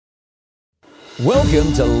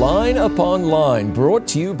Welcome to Line Upon Line, brought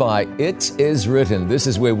to you by It Is Written. This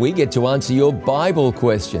is where we get to answer your Bible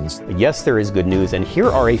questions. Yes, there is good news, and here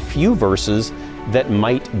are a few verses that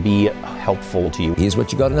might be helpful to you. Here's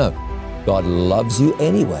what you got to know. God loves you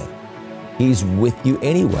anyway. He's with you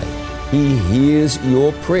anyway. He hears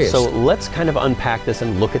your prayers. So let's kind of unpack this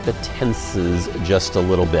and look at the tenses just a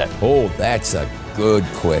little bit. Oh, that's a good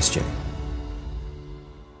question.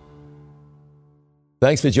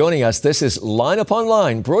 Thanks for joining us. This is Line Upon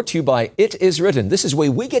Line, brought to you by It Is Written. This is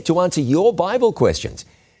where we get to answer your Bible questions.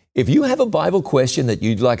 If you have a Bible question that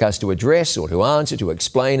you'd like us to address or to answer, to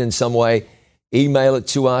explain in some way, email it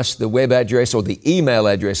to us. The web address, or the email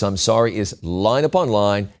address, is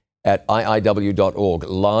lineuponline@iiw.org.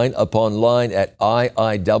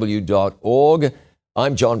 lineuponline@iiw.org.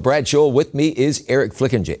 I'm John Bradshaw. With me is Eric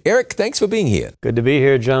Flickinger. Eric, thanks for being here. Good to be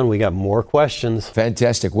here, John. We got more questions.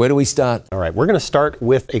 Fantastic. Where do we start? All right, we're going to start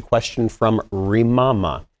with a question from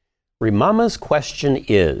Rimama. Rimama's question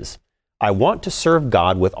is, I want to serve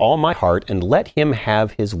God with all my heart and let Him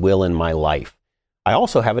have His will in my life. I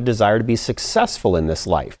also have a desire to be successful in this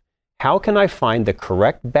life. How can I find the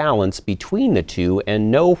correct balance between the two and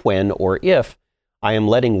know when or if I am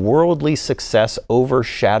letting worldly success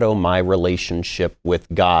overshadow my relationship with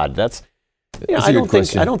God? That's I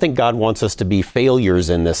don't think God wants us to be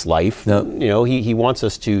failures in this life. No. You know, He wants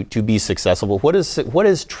us to be successful. But what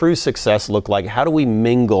does true success look like? How do we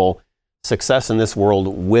mingle success in this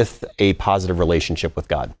world with a positive relationship with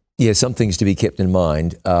God? Yeah, some things to be kept in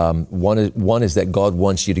mind. One is that God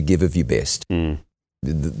wants you to give of your best.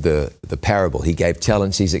 The parable, He gave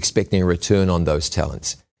talents. He's expecting a return on those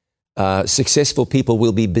talents. Successful people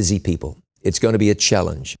will be busy people. It's going to be a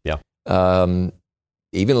challenge. Yeah.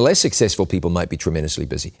 Even less successful people might be tremendously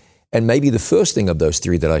busy. And maybe the first thing of those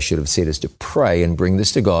three that I should have said is to pray and bring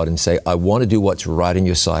this to God and say, I want to do what's right in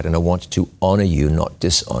your sight, and I want to honor you, not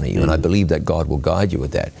dishonor you. And I believe that God will guide you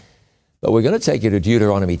with that. But we're going to take you to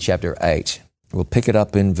Deuteronomy chapter 8. We'll pick it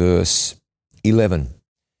up in verse 11.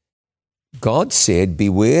 God said,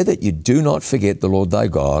 beware that you do not forget the Lord thy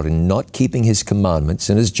God in not keeping His commandments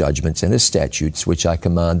and His judgments and His statutes, which I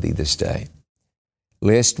command thee this day.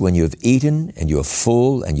 Lest when you have eaten and you are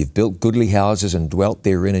full and you've built goodly houses and dwelt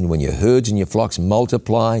therein, and when your herds and your flocks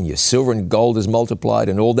multiply and your silver and gold is multiplied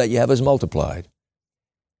and all that you have is multiplied,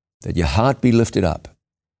 that your heart be lifted up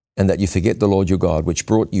and that you forget the Lord your God, which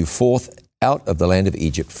brought you forth out of the land of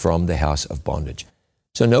Egypt from the house of bondage.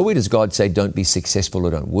 So nowhere does God say don't be successful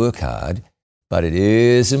or don't work hard, but it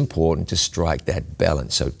is important to strike that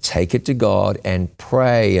balance. So take it to God and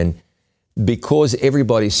pray. And because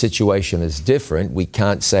everybody's situation is different, we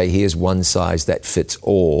can't say here's one size that fits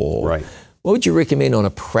all. Right. What would you recommend on a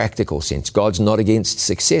practical sense? God's not against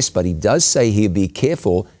success, but He does say here, be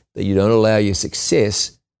careful that you don't allow your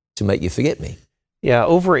success to make you forget me. Yeah,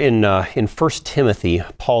 over in 1 Timothy,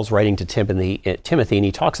 Paul's writing to Timothy, and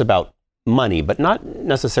he talks about money, but not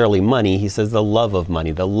necessarily money. He says the love of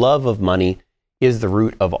money. The love of money is the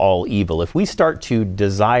root of all evil. If we start to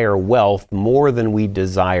desire wealth more than we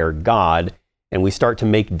desire God, and we start to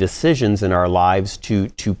make decisions in our lives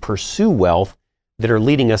to pursue wealth that are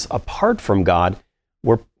leading us apart from God,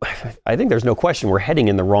 I think there's no question we're heading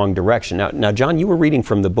in the wrong direction. Now, John, you were reading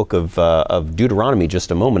from the book of Deuteronomy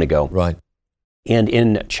just a moment ago. Right. And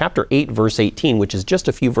in chapter 8, verse 18, which is just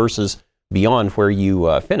a few verses beyond where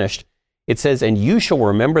you finished, it says, and you shall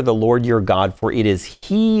remember the Lord your God, for it is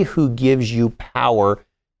He who gives you power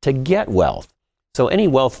to get wealth. So any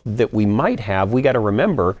wealth that we might have, we got to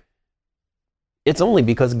remember, it's only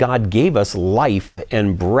because God gave us life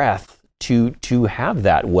and breath to have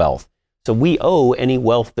that wealth. So we owe any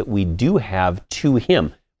wealth that we do have to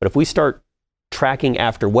Him. But if we start tracking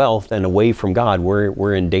after wealth and away from God,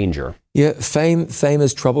 we're in danger. Yeah, fame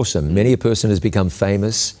is troublesome. Many a person has become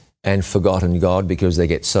famous and forgotten God because they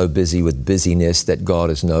get so busy with busyness that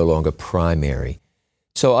God is no longer primary.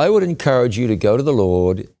 So I would encourage you to go to the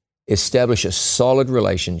Lord, establish a solid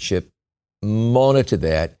relationship, monitor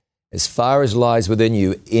that as far as lies within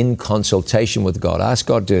you in consultation with God. Ask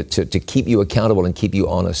God to keep you accountable and keep you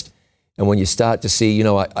honest. And when you start to see,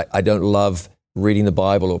 I don't love reading the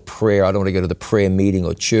Bible or prayer, I don't want to go to the prayer meeting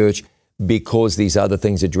or church because these other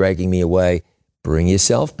things are dragging me away, bring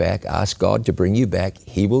yourself back. Ask God to bring you back.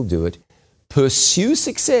 He will do it. Pursue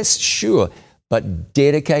success, sure, but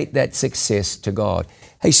dedicate that success to God.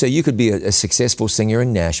 Hey, so you could be a successful singer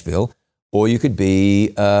in Nashville, or you could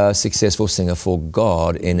be a successful singer for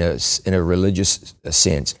God in a religious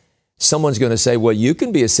sense. Someone's going to say, well, you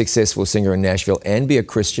can be a successful singer in Nashville and be a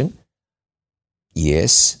Christian.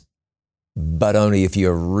 Yes, but only if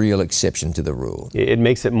you're a real exception to the rule. It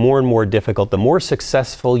makes it more and more difficult. The more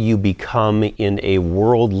successful you become in a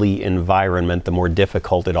worldly environment, the more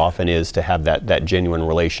difficult it often is to have that genuine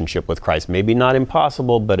relationship with Christ. Maybe not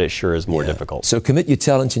impossible, but it sure is more difficult. So commit your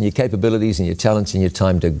talents and your capabilities and your talents and your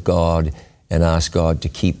time to God and ask God to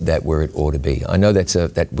keep that where it ought to be. I know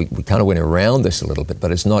that we kind of went around this a little bit,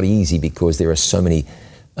 but it's not easy because there are so many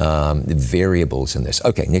variables in this.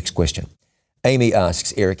 Okay, next question. Amy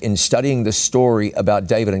asks, Eric, in studying the story about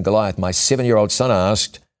David and Goliath, my 7-year-old son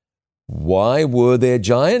asked, why were there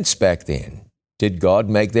giants back then? Did God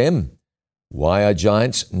make them? Why are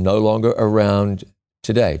giants no longer around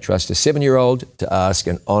today? Trust a 7-year-old to ask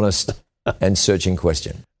an honest and searching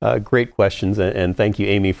question. Great questions, and thank you,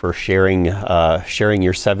 Amy, for sharing your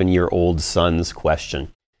 7-year-old son's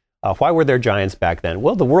question. Why were there giants back then?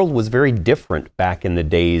 Well, the world was very different back in the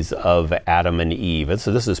days of Adam and Eve. And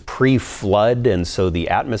so this is pre-flood, and so the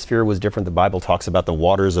atmosphere was different. The Bible talks about the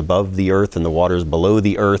waters above the earth and the waters below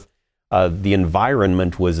the earth. The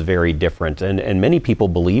environment was very different, and many people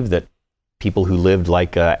believe that people who lived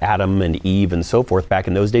like Adam and Eve and so forth back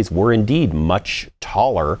in those days were indeed much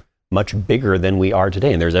taller, much bigger than we are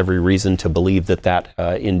today. And there's every reason to believe that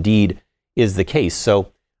indeed is the case.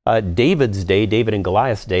 So David's day, David and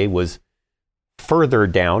Goliath's day, was further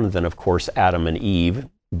down than, of course, Adam and Eve,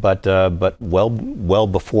 but well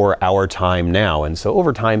before our time now. And so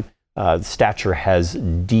over time, stature has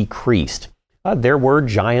decreased. There were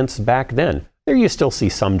giants back then. There you still see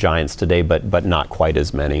some giants today, but not quite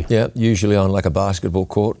as many. Yeah, usually on like a basketball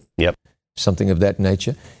court. Yep. Something of that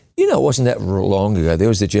nature. You know, it wasn't that long ago. There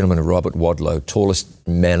was the gentleman, Robert Wadlow, tallest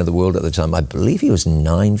man of the world at the time. I believe he was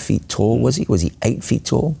 9 feet tall, was he? Was he 8 feet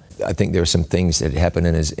tall? I think there are some things that happen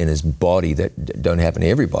in his body that don't happen to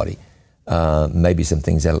everybody. Maybe some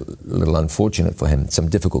things that are a little unfortunate for him, some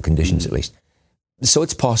difficult conditions at least. So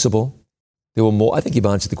it's possible. There were more. I think you've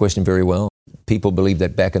answered the question very well. People believe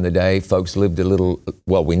that back in the day, folks lived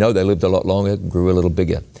we know they lived a lot longer, grew a little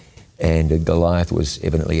bigger. And Goliath was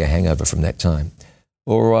evidently a hangover from that time.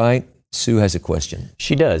 All right, Sue has a question.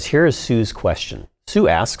 She does. Here is Sue's question. Sue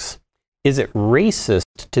asks, is it racist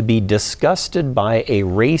to be disgusted by a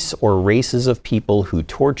race or races of people who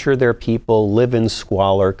torture their people, live in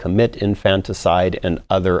squalor, commit infanticide, and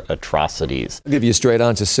other atrocities? I'll give you a straight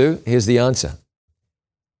answer, Sue. Here's the answer.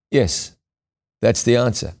 Yes, that's the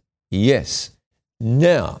answer. Yes.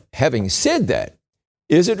 Now, having said that,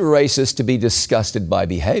 is it racist to be disgusted by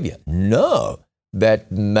behavior? No.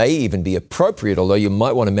 That may even be appropriate, although you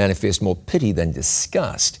might want to manifest more pity than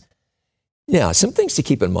disgust. Now, some things to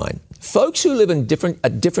keep in mind. Folks who live in a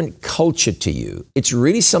different culture to you, it's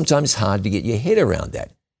really sometimes hard to get your head around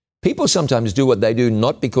that. People sometimes do what they do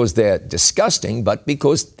not because they're disgusting, but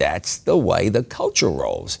because that's the way the culture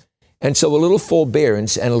rolls. And so a little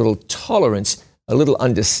forbearance and a little tolerance, a little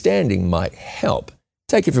understanding might help.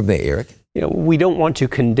 Take it from there, Eric. You know, we don't want to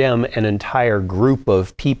condemn an entire group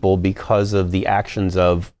of people because of the actions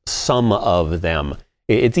of some of them.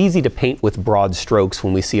 It's easy to paint with broad strokes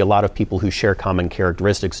when we see a lot of people who share common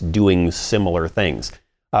characteristics doing similar things.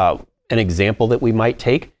 An example that we might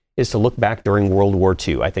take is to look back during World War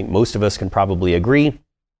II. I think most of us can probably agree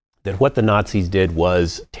that what the Nazis did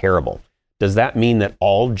was terrible. Does that mean that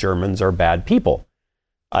all Germans are bad people?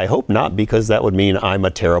 I hope not, because that would mean I'm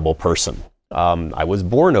a terrible person. I was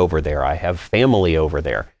born over there. I have family over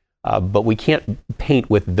there. But we can't paint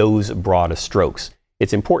with those broad strokes.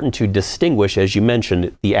 It's important to distinguish, as you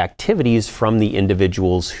mentioned, the activities from the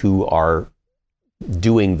individuals who are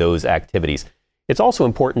doing those activities. It's also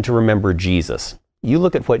important to remember Jesus. You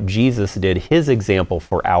look at what Jesus did, his example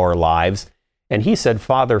for our lives, and he said,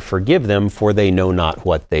 Father, forgive them, for they know not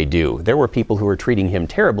what they do. There were people who were treating him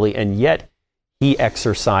terribly, and yet he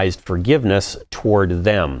exercised forgiveness toward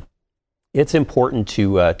them. It's important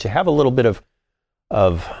to have a little bit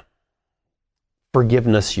of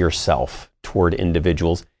forgiveness yourself toward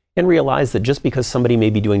individuals and realize that just because somebody may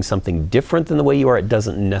be doing something different than the way you are, it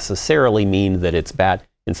doesn't necessarily mean that it's bad.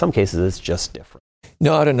 In some cases, it's just different.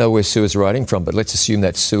 No, I don't know where Sue is writing from, but let's assume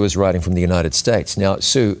that Sue is writing from the United States. Now,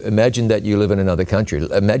 Sue, imagine that you live in another country.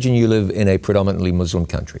 Imagine you live in a predominantly Muslim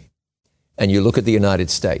country, and you look at the United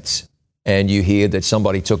States, and you hear that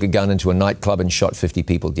somebody took a gun into a nightclub and shot 50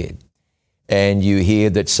 people dead. And you hear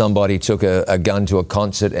that somebody took a gun to a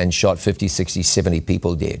concert and shot 50, 60, 70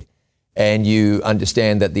 people dead. And you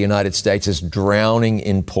understand that the United States is drowning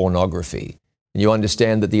in pornography. And you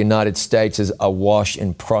understand that the United States is awash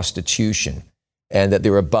in prostitution. And that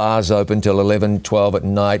there are bars open till 11, 12 at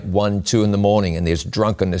night, 1, 2 in the morning, and there's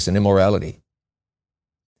drunkenness and immorality.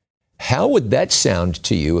 How would that sound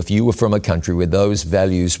to you if you were from a country where those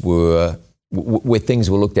values were where things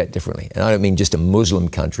were looked at differently. And I don't mean just a Muslim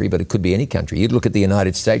country, but it could be any country. You'd look at the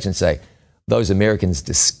United States and say, those Americans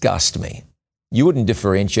disgust me. You wouldn't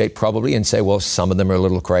differentiate probably and say, well, some of them are a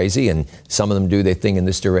little crazy and some of them do their thing in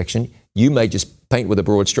this direction. You may just paint with a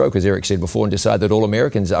broad stroke, as Eric said before, and decide that all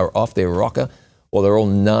Americans are off their rocker or they're all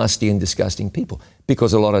nasty and disgusting people,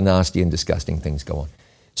 because a lot of nasty and disgusting things go on.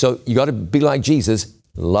 So you got to be like Jesus.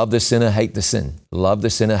 Love the sinner, hate the sin. Love the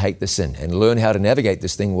sinner, hate the sin. And learn how to navigate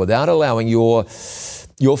this thing without allowing your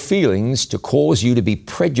feelings to cause you to be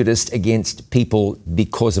prejudiced against people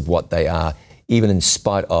because of what they are, even in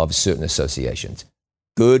spite of certain associations.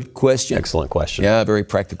 Good question. Excellent question. Yeah, very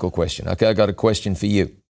practical question. Okay, I got a question for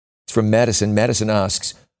you. It's from Madison. Madison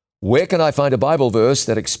asks, where can I find a Bible verse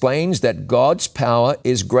that explains that God's power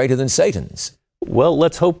is greater than Satan's? Well,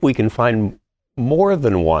 let's hope we can find more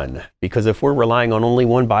than one, because if we're relying on only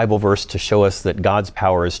one Bible verse to show us that God's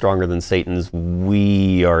power is stronger than Satan's,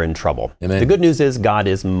 we are in trouble. Amen. The good news is God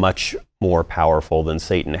is much more powerful than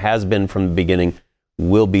Satan has been from the beginning,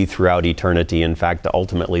 will be throughout eternity. In fact,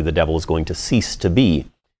 ultimately the devil is going to cease to be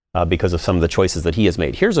because of some of the choices that he has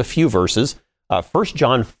made. Here's a few verses. 1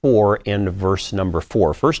 John 4 and verse number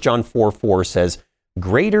 4. 1 John 4:4 says,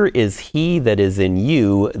 greater is he that is in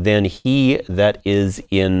you than he that is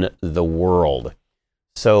in the world.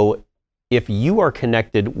 So if you are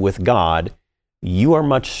connected with God, you are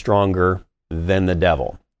much stronger than the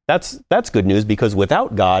devil. That's good news, because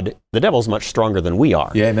without God, the devil's much stronger than we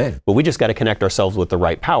are. Yeah, amen. But we just got to connect ourselves with the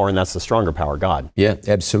right power, and that's the stronger power, God. Yeah,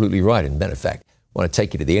 absolutely right. And matter of fact, I want to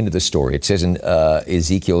take you to the end of the story. It says in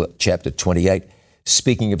Ezekiel chapter 28,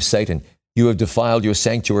 speaking of Satan, you have defiled your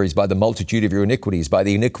sanctuaries by the multitude of your iniquities, by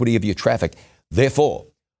the iniquity of your traffic. Therefore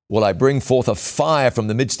will I bring forth a fire from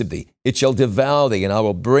the midst of thee. It shall devour thee, and I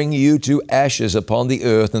will bring you to ashes upon the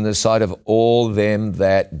earth in the sight of all them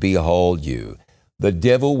that behold you. The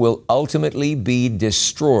devil will ultimately be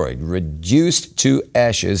destroyed, reduced to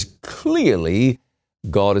ashes. Clearly,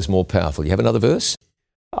 God is more powerful. You have another verse?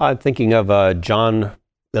 I'm thinking of John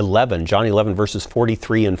 11 verses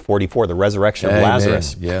 43 and 44, the resurrection of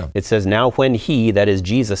Lazarus. Yeah. It says, now when he, that is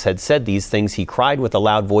Jesus, had said these things, he cried with a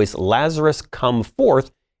loud voice, Lazarus, come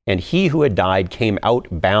forth. And he who had died came out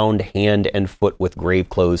bound hand and foot with grave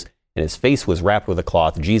clothes, and his face was wrapped with a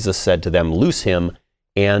cloth. Jesus said to them, loose him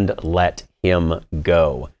and let him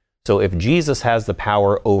go. So if Jesus has the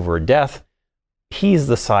power over death, he's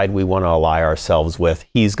the side we want to ally ourselves with.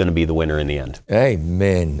 He's going to be the winner in the end.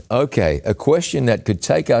 Amen. Okay, a question that could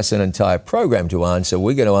take us an entire program to answer.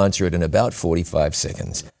 We're going to answer it in about 45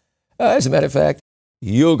 seconds. As a matter of fact,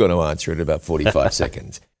 you're going to answer it in about 45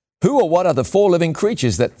 seconds. Who or what are the four living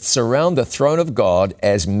creatures that surround the throne of God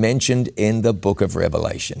as mentioned in the book of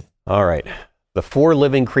Revelation? All right. The four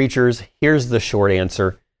living creatures, here's the short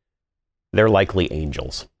answer. They're likely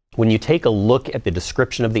angels. When you take a look at the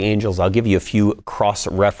description of the angels, I'll give you a few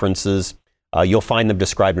cross-references. You'll find them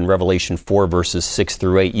described in Revelation 4, verses 6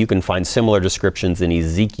 through 8. You can find similar descriptions in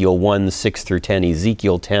Ezekiel 1, 6 through 10,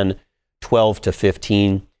 Ezekiel 10, 12 to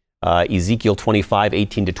 15. Ezekiel 25,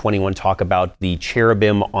 18 to 21 talk about the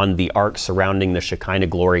cherubim on the ark surrounding the Shekinah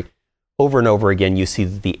glory. Over and over again, you see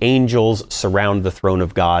that the angels surround the throne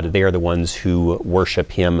of God. They are the ones who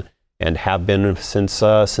worship him and have been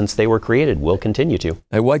since they were created, will continue to.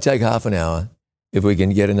 Hey, why take half an hour if we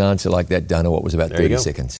can get an answer like that done in what was about 30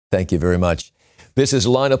 seconds? Thank you very much. This is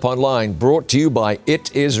Line Upon Line, brought to you by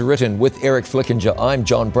It Is Written with Eric Flickinger. I'm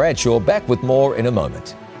John Bradshaw, back with more in a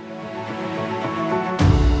moment.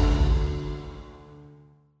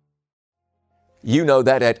 You know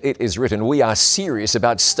that at It Is Written, we are serious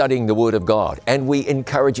about studying the Word of God, and we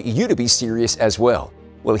encourage you to be serious as well.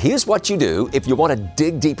 Well, here's what you do if you want to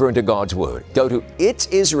dig deeper into God's Word. Go to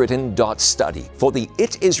itiswritten.study for the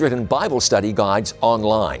It Is Written Bible Study Guides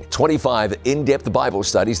online. 25 in-depth Bible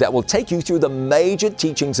studies that will take you through the major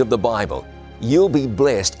teachings of the Bible. You'll be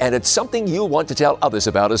blessed, and it's something you'll want to tell others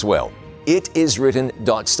about as well.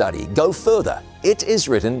 Itiswritten.study. Go further.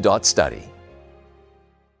 Itiswritten.study.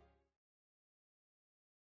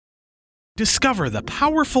 Discover the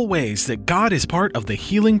powerful ways that God is part of the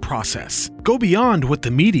healing process. Go beyond what the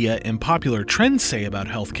media and popular trends say about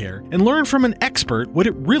healthcare and learn from an expert what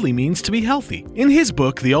it really means to be healthy. In his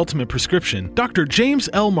book, The Ultimate Prescription, Dr. James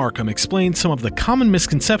L. Markham explains some of the common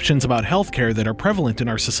misconceptions about healthcare that are prevalent in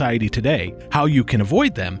our society today, how you can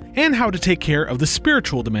avoid them, and how to take care of the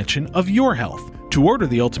spiritual dimension of your health. To order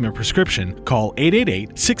The Ultimate Prescription, call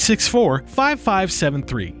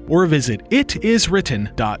 888-664-5573 or visit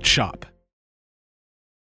itiswritten.shop.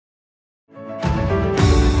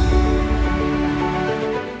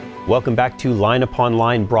 Welcome back to Line Upon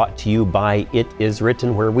Line, brought to you by It Is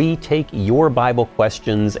Written, where we take your Bible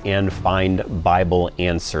questions and find Bible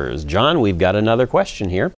answers. John, we've got another question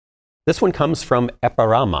here. This one comes from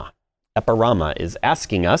Epirama. Epirama is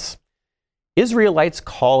asking us, Israelites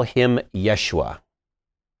call him Yeshua,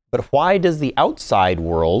 but why does the outside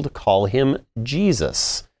world call him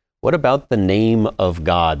Jesus? What about the name of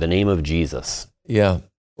God, the name of Jesus? Yeah,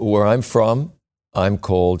 where I'm from, I'm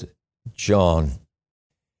called John.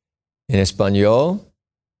 In Espanol,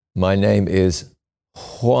 my name is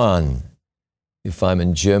Juan. If I'm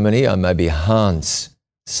in Germany, I may be Hans.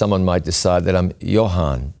 Someone might decide that I'm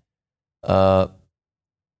Johann.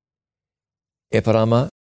 Epirama.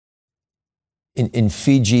 In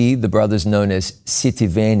Fiji, the brother's known as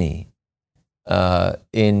Sitiveni.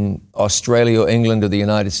 In Australia or England or the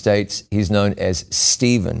United States, he's known as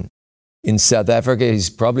Stephen. In South Africa, he's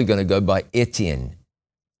probably going to go by Etienne.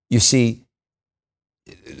 You see,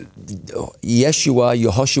 Yeshua,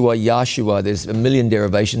 Yehoshua, Yahshua, there's a million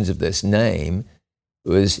derivations of this name. It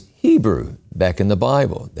was Hebrew back in the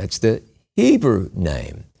Bible. That's the Hebrew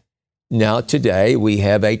name. Now, today, we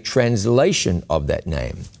have a translation of that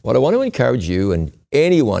name. What I want to encourage you and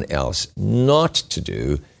anyone else not to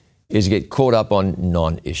do is get caught up on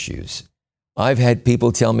non-issues. I've had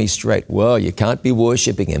people tell me straight, well, you can't be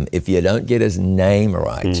worshiping him if you don't get his name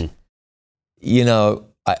right. You know,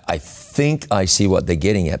 I think I see what they're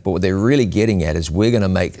getting at, but what they're really getting at is we're going to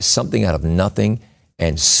make something out of nothing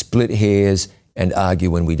and split hairs and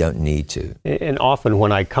argue when we don't need to. And often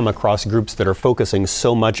when I come across groups that are focusing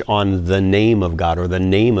so much on the name of God or the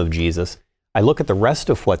name of Jesus, I look at the rest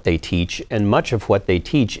of what they teach, and much of what they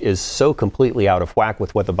teach is so completely out of whack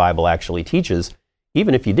with what the Bible actually teaches.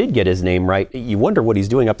 Even if you did get his name right, you wonder what he's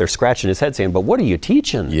doing up there scratching his head saying, but what are you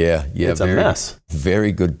teaching? Yeah. It's a mess.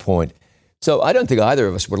 Very good point. So I don't think either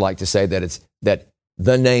of us would like to say that that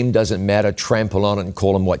the name doesn't matter, trample on it and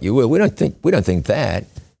call him what you will. We don't think that.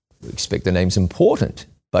 We expect the name's important,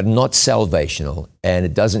 but not salvational, and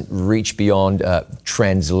it doesn't reach beyond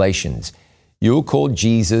translations. You'll call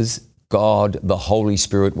Jesus, God, the Holy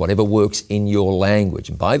Spirit, whatever works in your language.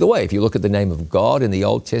 And by the way, if you look at the name of God in the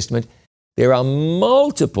Old Testament, there are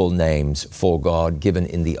multiple names for God given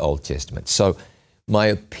in the Old Testament. So my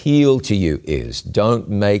appeal to you is don't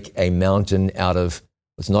make a mountain out of,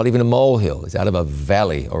 it's not even a molehill, it's out of a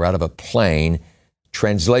valley or out of a plain.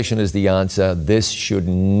 Translation is the answer. This should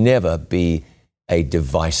never be a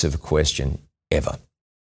divisive question, ever.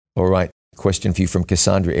 All right, question for you from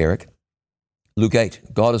Cassandra Eric. Luke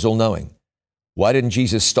 8, God is all-knowing. Why didn't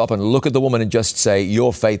Jesus stop and look at the woman and just say,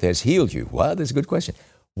 your faith has healed you? Well, that's a good question.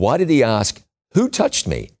 Why did he ask, who touched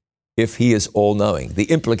me, if he is all-knowing? The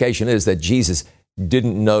implication is that Jesus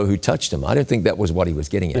didn't know who touched him. I don't think that was what he was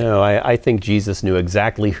getting at. No, I think Jesus knew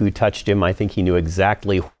exactly who touched him. I think he knew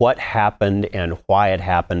exactly what happened and why it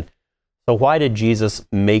happened. So why did Jesus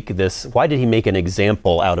make this? Why did he make an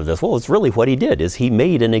example out of this? Well, it's really what he did, is he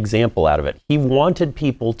made an example out of it. He wanted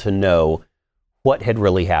people to know what had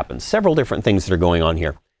really happened. Several different things that are going on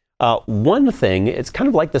here. One thing, it's kind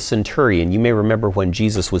of like the centurion. You may remember when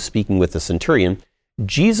Jesus was speaking with the centurion,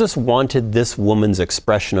 Jesus wanted this woman's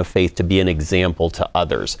expression of faith to be an example to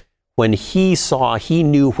others. When he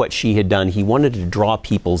knew what she had done, he wanted to draw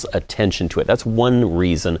people's attention to it. That's one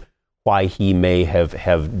reason why he may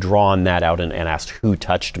have drawn that out and asked, who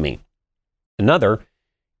touched me? Another,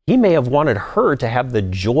 he may have wanted her to have the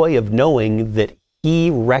joy of knowing that he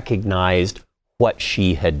recognized what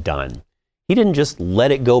she had done. He didn't just let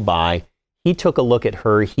it go by. He took a look at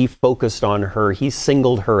her, he focused on her, he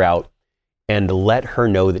singled her out, and let her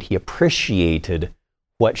know that he appreciated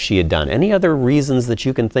what she had done. Any other reasons that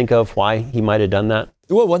you can think of why he might have done that?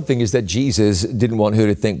 Well, one thing is that Jesus didn't want her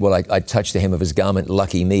to think, well, I touched the hem of his garment,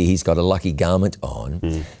 lucky me, he's got a lucky garment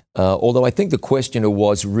on. Although I think the questioner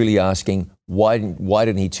was really asking, why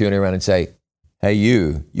didn't he turn around and say, hey,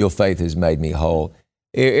 your faith has made me whole?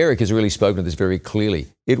 Eric has really spoken to this very clearly.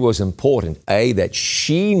 It was important, A, that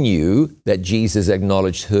she knew that Jesus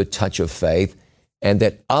acknowledged her touch of faith, and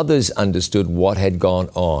that others understood what had gone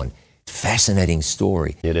on. Fascinating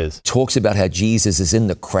story. It is. Talks about how Jesus is in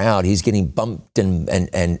the crowd. He's getting bumped and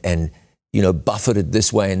buffeted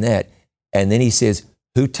this way and that. And then he says,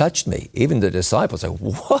 who touched me? Even the disciples say,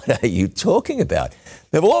 what are you talking about?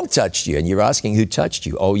 They've all touched you. And you're asking who touched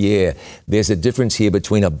you. Oh, yeah, there's a difference here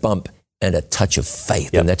between a bump and a touch of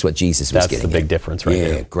faith. Yep. And that's what Jesus was getting at. That's the big difference right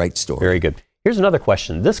there. Yeah, great story. Very good. Here's another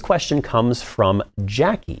question. This question comes from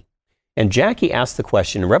Jackie. And Jackie asked the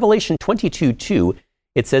question, in Revelation 22:2,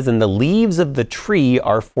 it says, and the leaves of the tree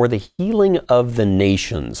are for the healing of the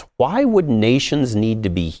nations. Why would nations need to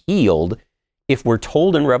be healed If we're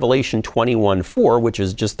told in Revelation 21:4, which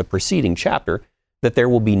is just the preceding chapter, that there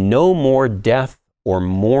will be no more death or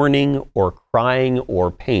mourning or crying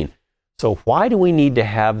or pain. So why do we need to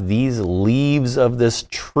have these leaves of this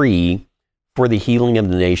tree for the healing of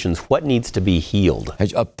the nations? What needs to be healed?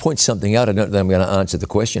 I'll point something out. I don't know that I'm going to answer the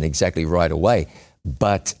question exactly right away.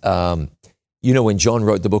 But, when John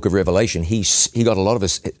wrote the book of Revelation, he got a lot of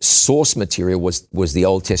his source material was the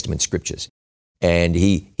Old Testament scriptures. And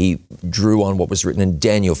he drew on what was written in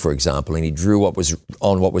Daniel, for example, and he drew what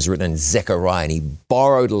was written in Zechariah, and he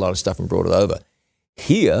borrowed a lot of stuff and brought it over.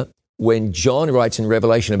 Here, when John writes in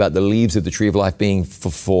Revelation about the leaves of the tree of life being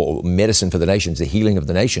for medicine for the nations, the healing of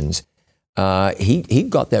the nations, he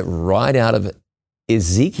got that right out of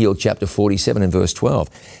Ezekiel chapter 47 and verse 12.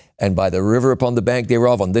 And by the river upon the bank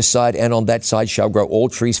thereof, on this side and on that side, shall grow all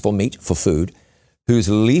trees for meat, for food, whose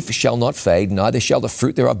leaf shall not fade, neither shall the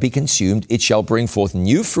fruit thereof be consumed. It shall bring forth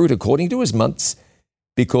new fruit according to his months,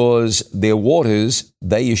 because their waters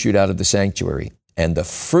they issued out of the sanctuary. And the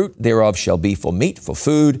fruit thereof shall be for meat, for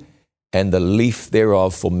food, and the leaf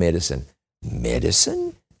thereof for medicine.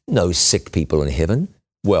 Medicine? No sick people in heaven.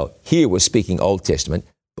 Well, here we're speaking Old Testament,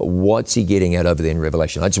 but what's he getting at over there in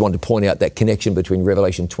Revelation? I just wanted to point out that connection between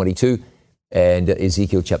Revelation 22 and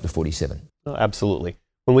Ezekiel chapter 47. Oh, absolutely.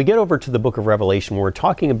 When we get over to the book of Revelation, we're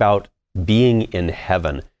talking about being in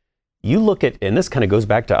heaven. You look at, and this kind of goes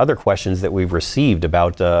back to other questions that we've received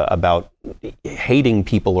about hating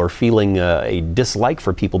people or feeling a dislike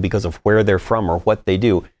for people because of where they're from or what they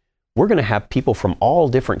do. We're going to have people from all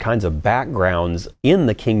different kinds of backgrounds in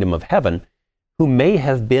the kingdom of heaven who may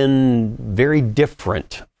have been very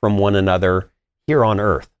different from one another here on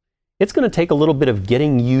earth. It's going to take a little bit of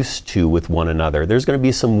getting used to with one another. There's going to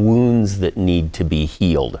be some wounds that need to be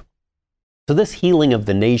healed. So this healing of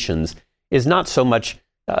the nations is not so much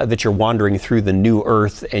that you're wandering through the new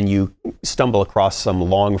earth and you stumble across some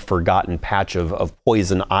long forgotten patch of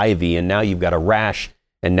poison ivy and now you've got a rash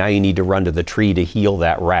and now you need to run to the tree to heal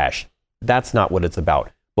that rash. That's not what it's about.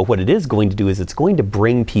 But what it is going to do is it's going to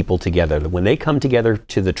bring people together. When they come together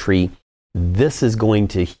to the tree, this is going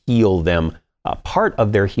to heal them, part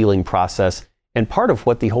of their healing process and part of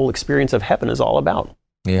what the whole experience of heaven is all about.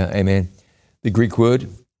 Yeah, amen. The Greek word,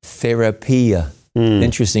 therapia.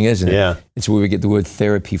 Interesting, isn't it? Yeah. It's where we get the word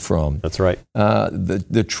therapy from. That's right.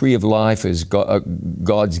 The tree of life is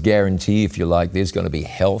God's guarantee, if you like. There's going to be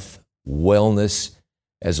health, wellness.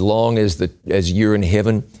 As long as you're in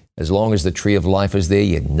heaven, as long as the tree of life is there,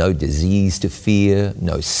 you have no disease to fear,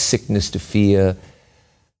 no sickness to fear.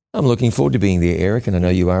 I'm looking forward to being there, Eric, and I know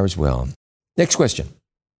you are as well. Next question.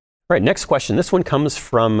 All right, next question. This one comes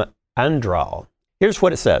from Andral. Here's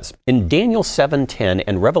what it says. In Daniel 7:10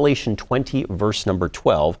 and Revelation 20, verse number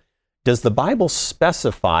 12, does the Bible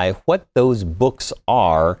specify what those books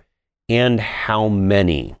are and how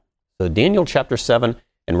many? So Daniel chapter 7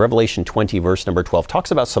 and Revelation 20, verse number 12,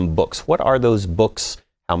 talks about some books. What are those books?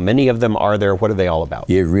 How many of them are there? What are they all about?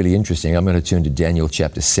 Yeah, really interesting. I'm going to turn to Daniel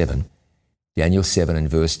chapter 7. Daniel 7 and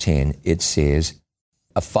verse 10, it says,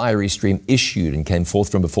 a fiery stream issued and came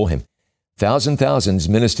forth from before him. Thousands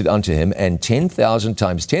ministered unto him, and 10,000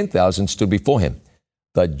 times 10,000 stood before him.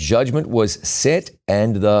 The judgment was set,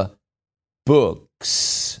 and the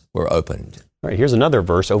books were opened. All right, here's another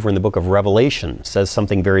verse over in the book of Revelation. It says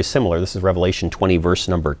something very similar. This is Revelation 20, verse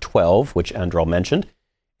number 12, which Andral mentioned.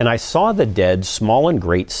 And I saw the dead, small and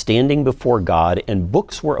great, standing before God, and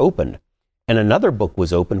books were opened. And another book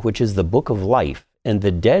was opened, which is the book of life. And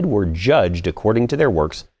the dead were judged according to their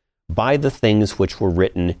works by the things which were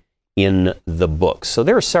written in the books. So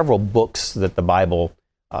there are several books that the Bible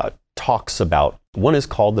talks about. One is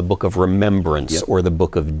called the Book of Remembrance, or the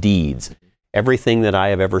Book of Deeds. Everything that I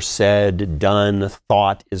have ever said, done,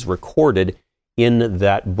 thought is recorded in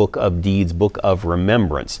that Book of Deeds, Book of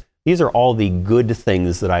Remembrance. These are all the good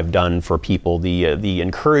things that I've done for people, the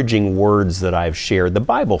encouraging words that I've shared, the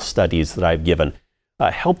Bible studies that I've given,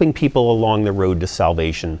 helping people along the road to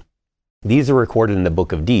salvation. These are recorded in the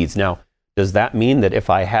Book of Deeds. Now, does that mean that if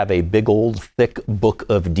I have a big old thick book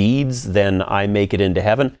of deeds, then I make it into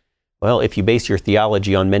heaven? Well, if you base your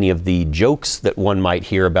theology on many of the jokes that one might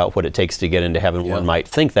hear about what it takes to get into heaven, one might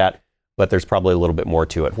think that, but there's probably a little bit more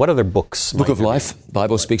to it. What other books? Book of Life.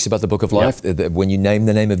 Bible speaks about the Book of Life. When you name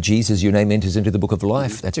the name of Jesus, your name enters into the Book of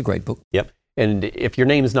Life. That's a great book. Yep. And if your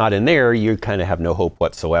name's not in there, you kind of have no hope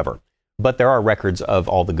whatsoever. But there are records of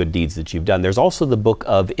all the good deeds that you've done. There's also the book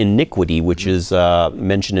of iniquity, which is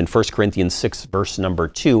mentioned in 1 Corinthians 6, verse number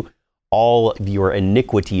 2. All of your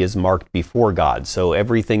iniquity is marked before God. So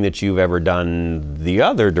everything that you've ever done the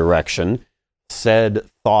other direction, said,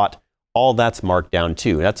 thought, all that's marked down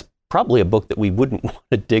too. That's probably a book that we wouldn't want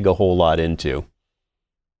to dig a whole lot into.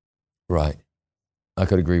 Right. I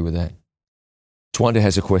could agree with that. Twanda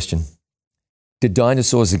has a question. Did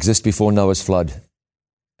dinosaurs exist before Noah's flood?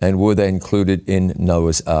 And were they included in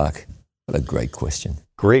Noah's Ark? What a great question.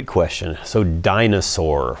 Great question. So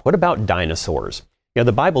dinosaur. What about dinosaurs?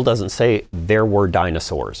 The Bible doesn't say there were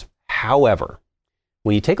dinosaurs. However,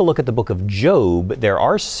 when you take a look at the book of Job, there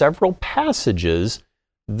are several passages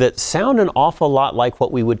that sound an awful lot like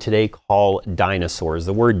what we would today call dinosaurs.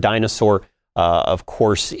 The word dinosaur, of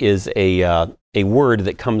course, is a word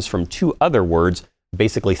that comes from two other words.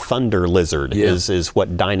 Basically, thunder lizard is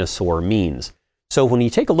what dinosaur means. So when you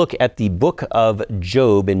take a look at the book of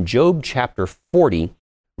Job, in Job chapter 40,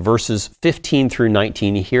 verses 15 through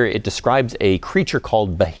 19, here it describes a creature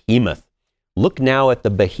called Behemoth. Look now at the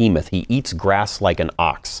behemoth. He eats grass like an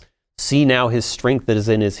ox. See now his strength is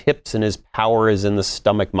in his hips and his power is in the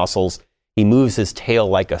stomach muscles. He moves his tail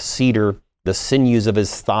like a cedar. The sinews of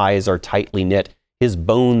his thighs are tightly knit. His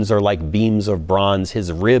bones are like beams of bronze,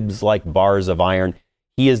 his ribs like bars of iron.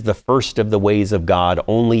 He is the first of the ways of God.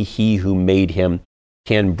 Only he who made him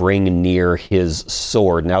can bring near his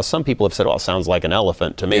sword. Now, some people have said, well, it sounds like an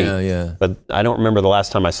elephant to me. Yeah. But I don't remember the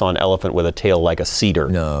last time I saw an elephant with a tail like a cedar.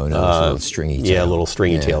 No, it's a little stringy tail. Yeah, a little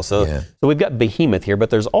stringy tail. So we've got Behemoth here, but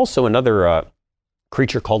there's also another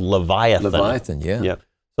creature called Leviathan. Yeah.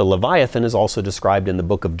 So Leviathan is also described in the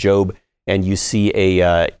book of Job, and you see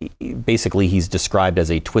basically he's described as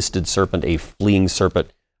a twisted serpent, a fleeing serpent.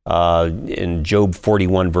 In Job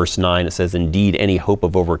 41 verse 9, it says, indeed, any hope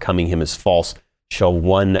of overcoming him is false. Shall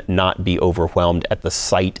one not be overwhelmed at the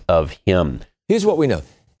sight of him? Here's what we know.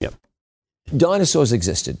 Yep. Dinosaurs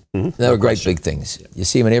existed. They were great big things. Yeah. You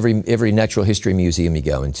see them in every natural history museum you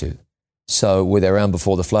go into. So were they around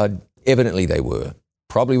before the flood? Evidently they were.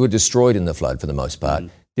 Probably were destroyed in the flood for the most part.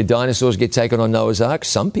 Did dinosaurs get taken on Noah's Ark?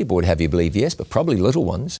 Some people would have you believe yes, but probably little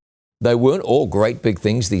ones. They weren't all great big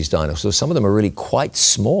things, these dinosaurs. Some of them are really quite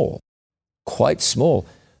small.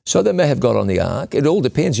 So they may have got on the ark. It all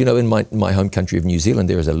depends. In my home country of New Zealand,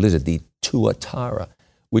 there is a lizard, the tuatara,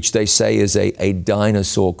 which they say is a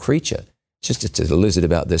dinosaur creature. It's a lizard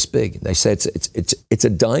about this big. They say it's a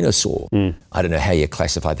dinosaur. I don't know how you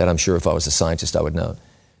classify that. I'm sure if I was a scientist, I would know.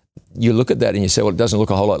 You look at that and you say, well, it doesn't look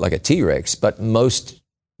a whole lot like a T-Rex, but most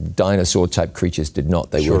dinosaur-type creatures did not.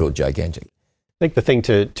 They were all gigantic. I think the thing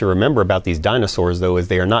to remember about these dinosaurs, though, is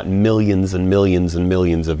they are not millions and millions and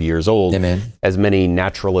millions of years old, as many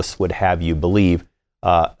naturalists would have you believe.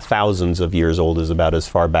 Thousands of years old is about as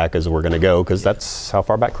far back as we're going to go, because that's how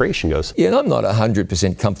far back creation goes. Yeah, and I'm not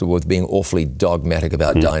 100% comfortable with being awfully dogmatic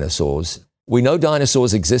about dinosaurs. We know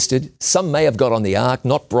dinosaurs existed. Some may have got on the ark,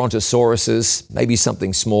 not brontosauruses, maybe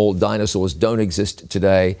something small. Dinosaurs don't exist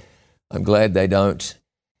today. I'm glad they don't.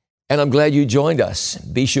 And I'm glad you joined us.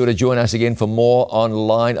 Be sure to join us again for more on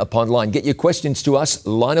Line Upon Line. Get your questions to us,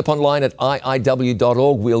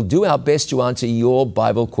 lineuponline@iiw.org. We'll do our best to answer your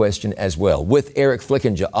Bible question as well. With Eric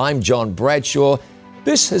Flickinger, I'm John Bradshaw.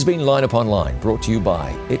 This has been Line Upon Line, brought to you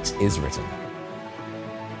by It Is Written.